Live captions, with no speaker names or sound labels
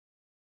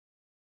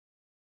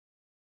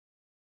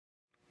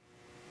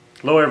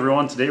Hello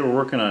everyone, today we're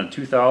working on a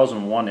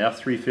 2001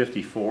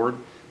 F350 Ford.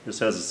 This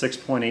has a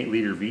 6.8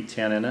 liter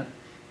V10 in it,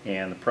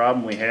 and the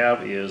problem we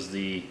have is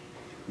the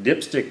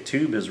dipstick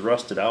tube is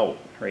rusted out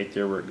right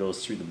there where it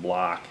goes through the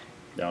block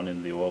down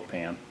into the oil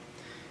pan.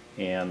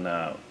 And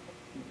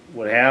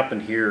what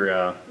happened here,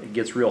 it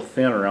gets real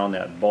thin around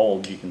that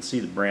bulge. You can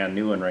see the brand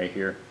new one right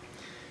here.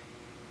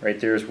 Right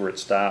there is where it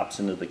stops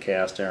into the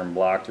cast iron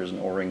block. There's an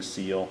O-ring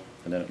seal,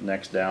 and then it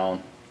necks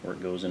down where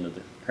it goes into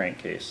the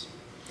crankcase.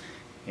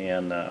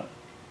 And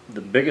the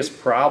biggest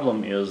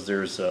problem is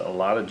there's a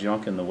lot of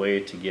junk in the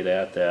way to get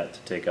at that, to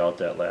take out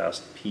that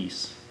last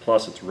piece.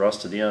 Plus it's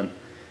rusted in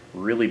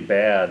really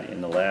bad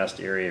in the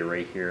last area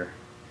right here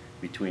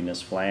between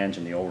this flange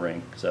and the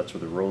O-ring, because that's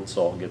where the road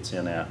salt gets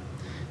in at.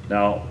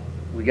 Now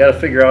we got to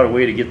figure out a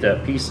way to get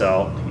that piece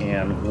out,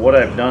 and what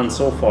I've done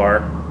so far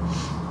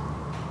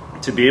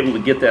to be able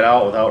to get that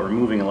out without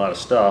removing a lot of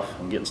stuff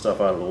and getting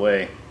stuff out of the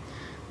way,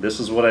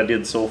 this is what I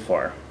did so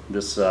far.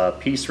 This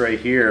piece right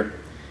here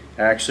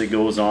actually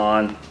goes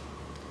on,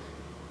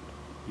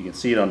 you can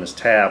see it on this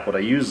tap. What I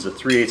use is a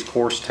 3/8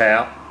 coarse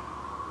tap,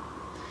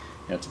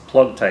 and it's a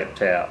plug type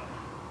tap.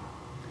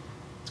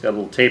 It's got a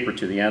little taper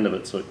to the end of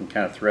it so it can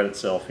kind of thread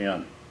itself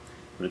in,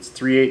 but it's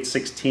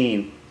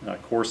 3/8/16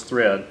 coarse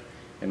thread.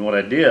 And what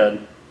I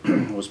did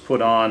was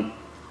put on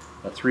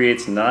a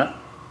 3/8 nut.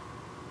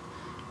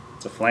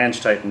 It's a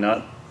flange type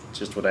nut. It's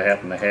just what I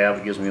happen to have.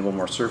 It gives me a little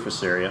more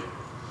surface area.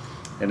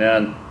 And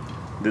then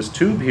this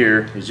tube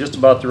here is just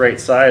about the right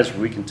size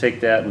where we can take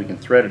that and we can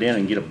thread it in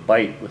and get a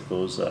bite with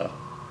those the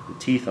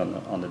teeth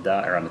on the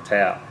die or on the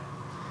tap.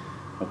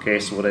 Okay,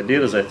 so what I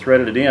did is I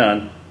threaded it in,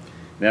 and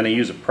then I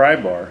use a pry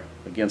bar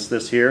against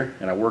this here,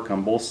 and I work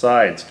on both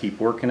sides, keep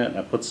working it, and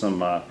I put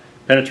some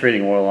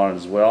penetrating oil on it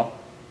as well.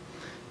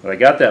 But I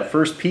got that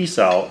first piece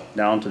out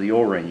down to the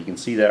O-ring. You can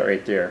see that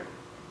right there.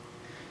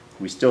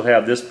 We still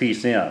have this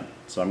piece in,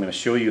 so I'm going to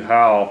show you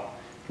how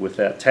with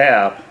that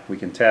tap we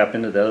can tap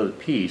into that other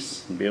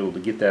piece and be able to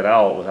get that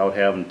out without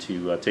having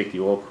to take the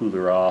oil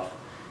cooler off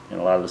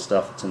and a lot of the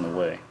stuff that's in the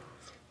way.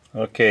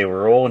 Okay,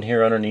 we're rolling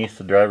here underneath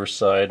the driver's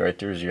side. Right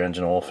there's your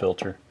engine oil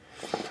filter.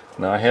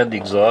 Now I had the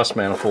exhaust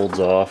manifolds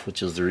off,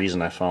 which is the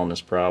reason I found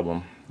this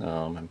problem.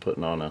 I'm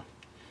putting on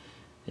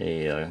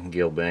a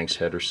Gale Banks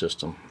header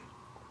system,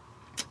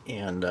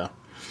 and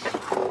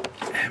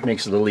it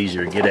makes it a little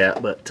easier to get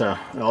at. But I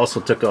also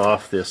took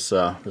off this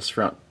this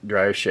front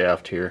drive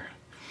shaft here,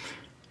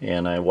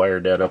 and I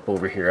wired that up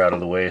over here out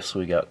of the way so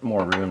we got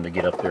more room to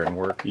get up there and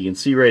work. You can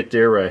see right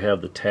there where I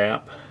have the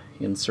tap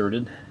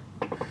inserted.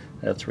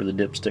 That's where the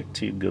dipstick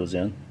tube goes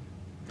in.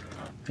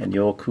 And the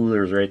oil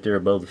cooler is right there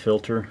above the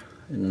filter,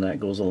 and then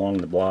that goes along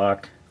the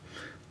block.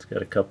 It's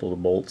got a couple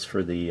of bolts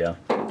for the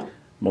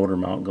motor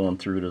mount going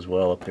through it as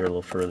well up there a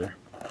little further.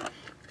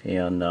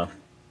 And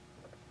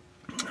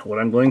what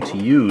I'm going to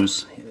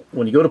use,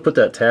 when you go to put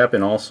that tap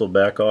in, also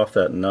back off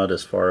that nut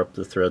as far up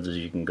the threads as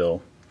you can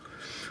go.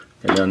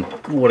 And then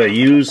what I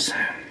use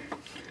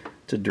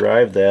to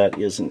drive that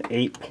is an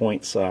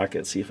 8-point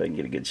socket. See if I can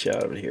get a good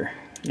shot of it here.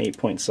 An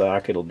 8-point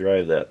socket will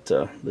drive that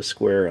the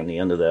square on the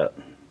end of that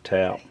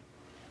tap.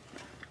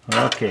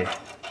 Okay.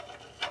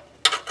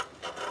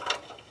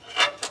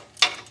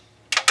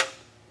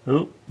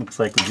 Oop, looks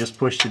like we just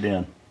pushed it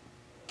in.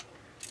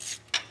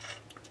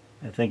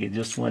 I think it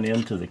just went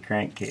into the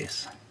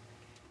crankcase.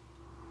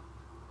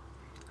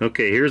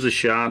 Okay, here's a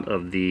shot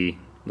of the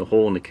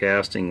hole in the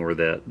casting where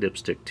that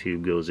dipstick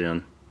tube goes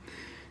in.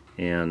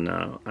 And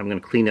I'm going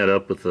to clean that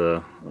up with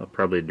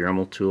probably a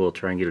Dremel tool. I'll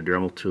try and get a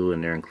Dremel tool in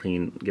there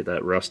and get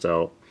that rust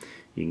out.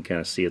 You can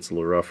kind of see it's a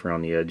little rough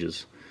around the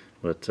edges.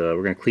 But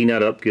we're going to clean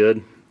that up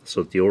good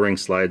so that the O-ring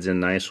slides in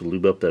nice. We'll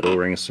lube up that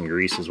O-ring with some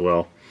grease as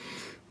well.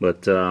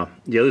 But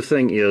the other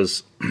thing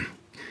is,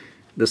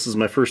 this is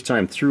my first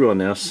time through on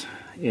this,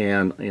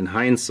 and in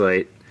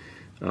hindsight,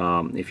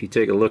 if you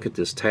take a look at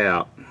this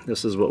tap,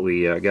 this is what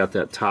we got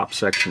that top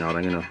section out.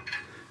 I'm gonna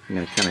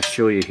kind of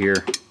show you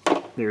here.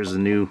 There's the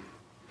new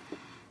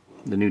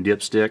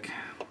dipstick,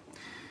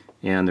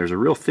 and there's a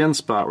real thin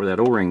spot where that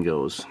O-ring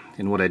goes.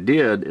 And what I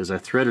did is I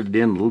threaded it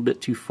in a little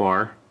bit too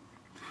far,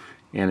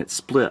 and it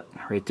split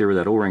right there where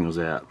that O-ring was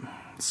at.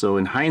 So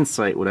in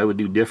hindsight, what I would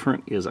do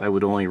different is I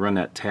would only run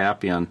that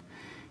tap in,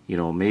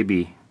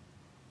 maybe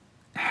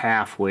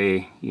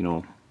halfway,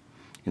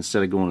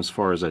 instead of going as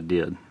far as I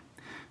did.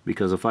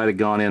 Because if I'd have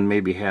gone in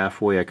maybe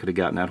halfway, I could have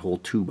gotten that whole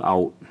tube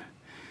out.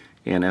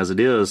 And as it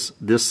is,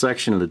 this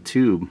section of the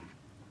tube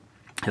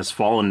has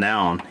fallen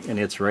down, and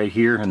it's right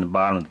here in the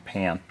bottom of the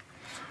pan.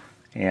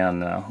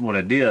 And what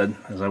I did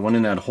is I went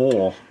in that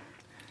hole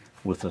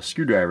with a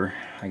screwdriver.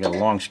 I got a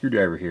long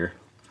screwdriver here,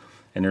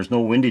 and there's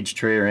no windage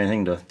tray or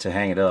anything to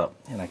hang it up.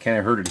 And I kind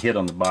of heard it hit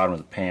on the bottom of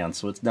the pan,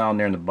 so it's down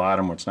there in the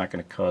bottom where it's not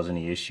going to cause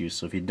any issues.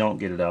 So if you don't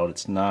get it out,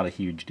 it's not a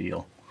huge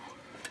deal.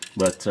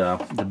 But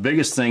the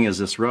biggest thing is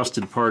this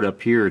rusted part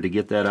up here to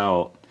get that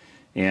out,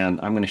 and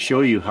I'm going to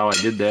show you how I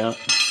did that.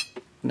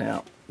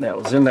 Now that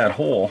was in that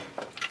hole,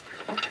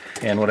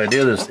 and what I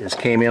did is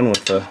came in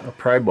with a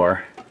pry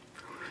bar,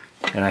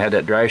 and I had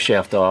that drive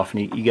shaft off,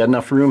 and you got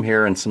enough room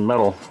here and some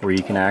metal where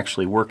you can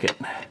actually work it.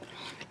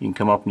 You can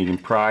come up and you can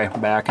pry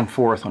back and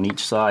forth on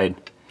each side.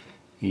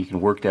 You can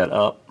work that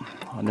up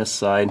on this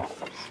side,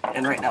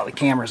 and right now the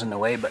camera's in the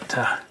way, but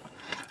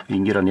you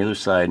can get on the other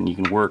side and you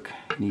can work.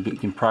 You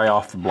can pry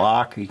off the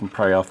block, or you can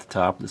pry off the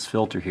top of this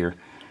filter here.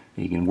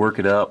 You can work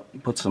it up,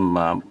 put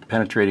some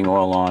penetrating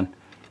oil on,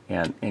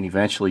 and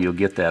eventually you'll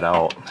get that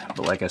out.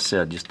 But like I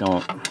said, just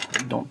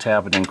don't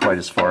tap it in quite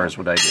as far as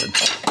what I did.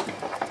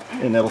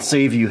 And that'll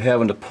save you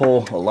having to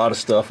pull a lot of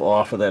stuff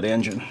off of that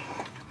engine,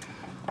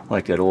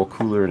 like that oil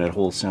cooler and that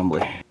whole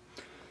assembly.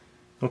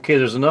 Okay,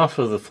 there's enough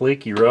of the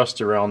flaky rust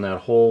around that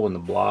hole in the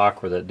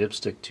block where that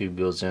dipstick tube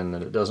goes in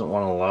that it doesn't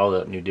want to allow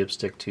that new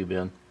dipstick tube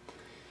in.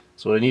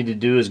 So what I need to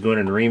do is go in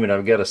and ream it.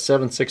 I've got a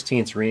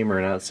 7/16 reamer,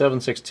 and that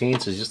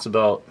 7/16 is just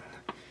about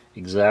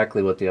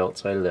exactly what the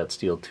outside of that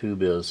steel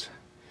tube is.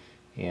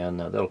 And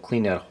that'll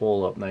clean that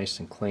hole up nice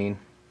and clean.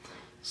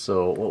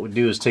 So what we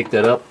do is take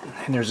that up,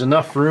 and there's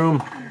enough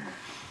room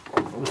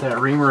with that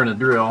reamer and a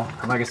drill.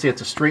 And like I say,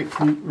 it's a straight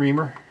flute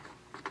reamer.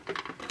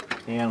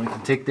 And we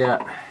can take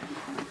that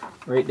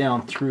right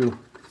down through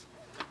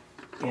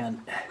and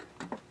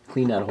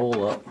clean that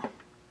hole up.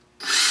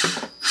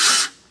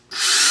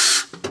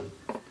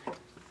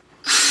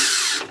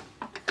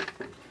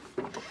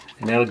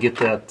 And that'll get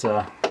that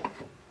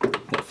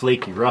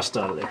flaky rust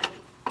out of there.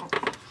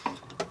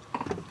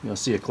 You'll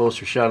see a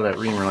closer shot of that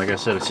reamer. Like I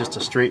said, it's just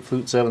a straight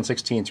flute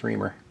 7/16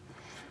 reamer,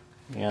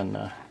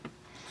 and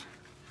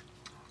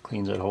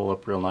cleans that hole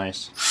up real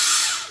nice.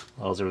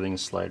 Allows everything to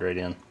slide right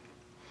in.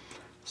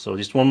 So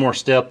just one more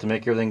step to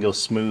make everything go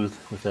smooth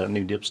with that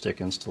new dipstick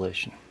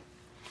installation.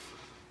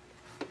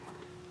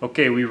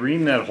 Okay, we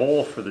reamed that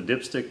hole for the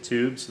dipstick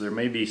tube, so there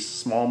may be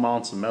small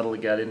amounts of metal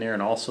that got in there,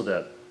 and also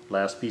that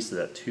last piece of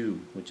that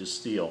tube, which is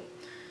steel.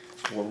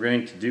 What we're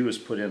going to do is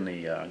put in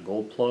the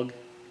gold plug.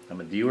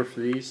 I'm a dealer for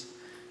these.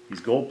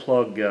 These gold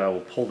plug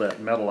will pull that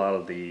metal out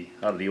of the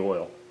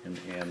oil, and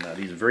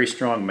these are very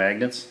strong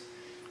magnets.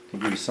 To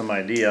give you some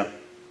idea,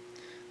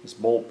 this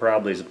bolt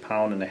probably is 1.5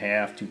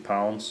 pounds, 2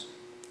 pounds.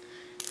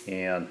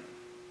 And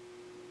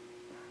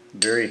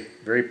very,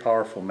 very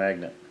powerful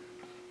magnet,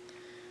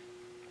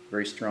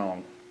 very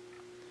strong,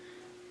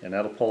 and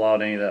that'll pull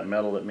out any of that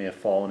metal that may have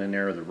fallen in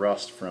there, or the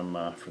rust from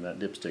that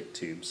dipstick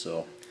tube.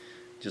 So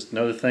just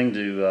another thing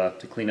to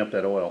clean up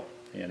that oil.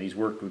 And these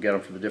work. We've got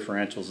them for the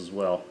differentials as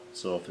well.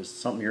 So if it's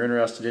something you're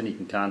interested in, you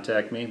can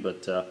contact me.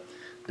 But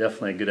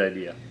definitely a good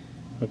idea.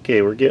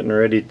 Okay, we're getting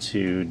ready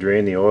to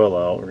drain the oil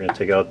out. We're going to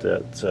take out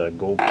that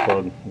gold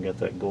plug. We got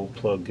that gold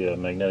plug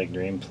magnetic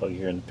drain plug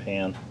here in the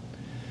pan.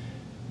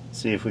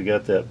 See if we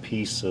got that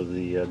piece of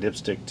the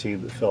dipstick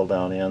tube that fell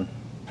down in,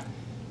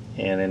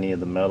 and any of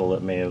the metal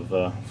that may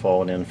have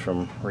fallen in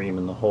from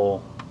reaming the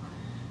hole.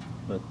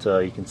 But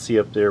you can see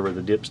up there where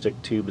the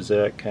dipstick tube is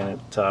at, kind of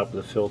at the top of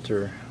the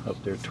filter,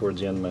 up there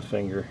towards the end of my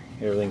finger.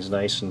 Everything's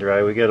nice and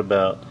dry. We got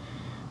about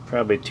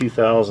probably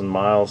 2,000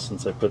 miles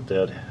since I put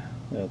that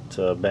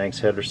Banks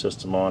header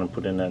system on and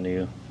put in that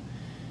new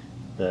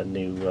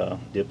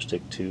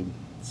dipstick tube.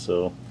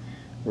 So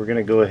we're going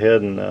to go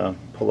ahead and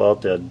pull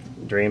out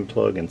that drain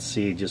plug and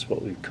see just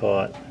what we've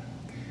caught,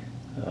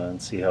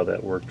 and see how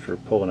that worked for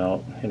pulling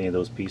out any of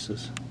those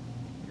pieces.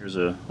 Here's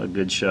a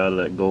good shot of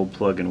that gold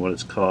plug and what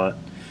it's caught.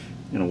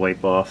 I'm going to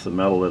wipe off the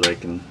metal that I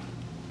can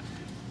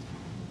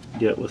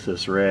get with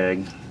this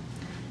rag.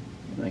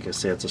 Like I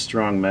say, it's a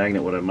strong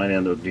magnet. What I might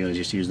end up doing is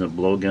just using a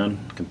blowgun,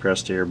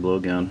 compressed air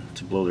blowgun,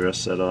 to blow the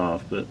rest of that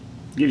off. But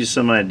gives you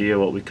some idea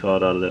what we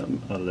caught out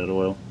of that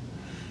oil.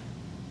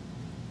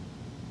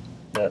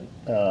 That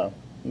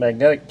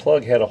magnetic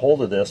plug had a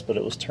hold of this, but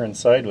it was turned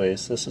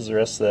sideways. This is the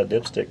rest of that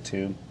dipstick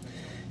tube,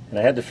 and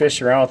I had to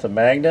fish around with the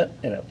magnet,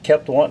 and it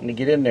kept wanting to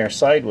get in there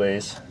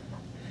sideways,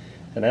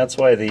 and that's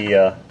why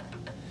the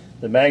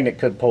magnet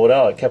couldn't pull it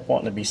out. It kept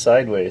wanting to be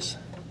sideways,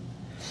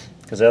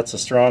 because that's the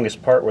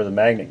strongest part where the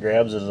magnet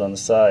grabs it, is on the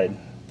side.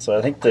 So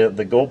I think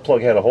the gold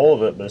plug had a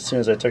hold of it, but as soon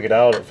as I took it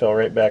out, it fell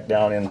right back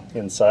down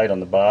inside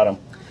on the bottom.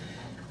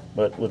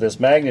 But with this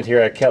magnet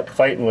here, I kept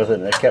fighting with it,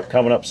 and it kept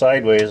coming up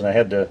sideways, and I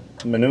had to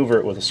maneuver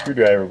it with a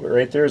screwdriver. But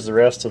right there's the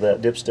rest of that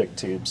dipstick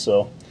tube.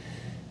 So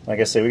like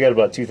I say, we got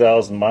about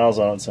 2,000 miles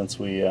on it since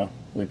we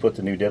put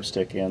the new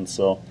dipstick in.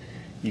 So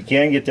you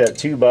can get that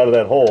tube out of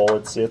that hole.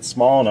 It's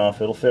small enough,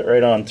 it'll fit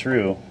right on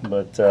through,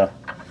 but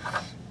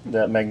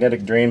that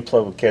magnetic drain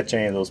plug will catch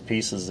any of those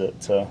pieces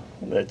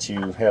that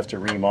you have to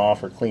ream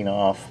off or clean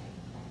off.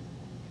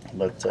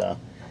 But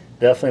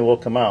definitely will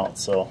come out.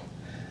 So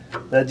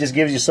that just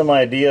gives you some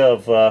idea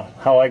of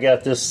how I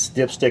got this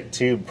dipstick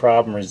tube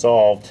problem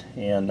resolved,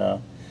 and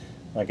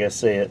like I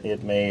say,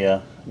 it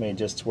may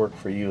just work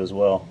for you as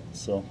well.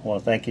 So I want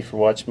to thank you for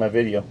watching my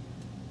video.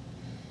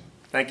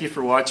 Thank you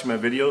for watching my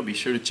video. Be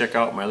sure to check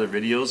out my other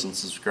videos and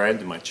subscribe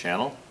to my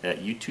channel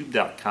at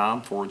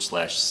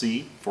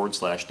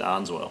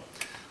youtube.com/c/Donswell.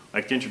 I'd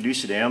like to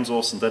introduce you to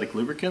Amsoil Synthetic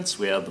Lubricants.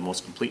 We have the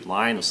most complete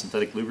line of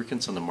synthetic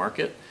lubricants on the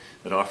market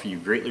that offer you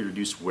greatly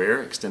reduced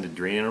wear, extended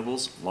drain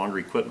intervals, longer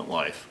equipment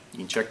life. You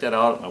can check that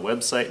out at my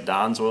website,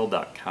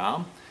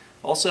 donsoil.com.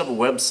 I also have a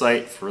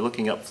website for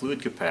looking up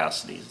fluid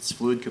capacities. It's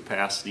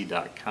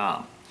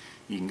fluidcapacity.com.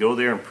 You can go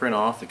there and print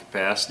off the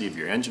capacity of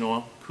your engine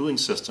oil, cooling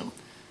system,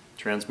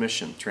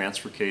 transmission,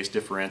 transfer case,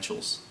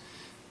 differentials.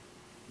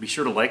 Be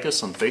sure to like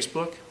us on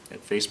Facebook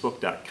at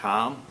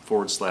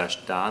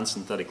facebook.com/Don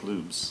Synthetic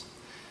Lubes.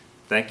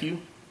 Thank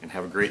you and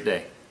have a great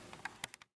day.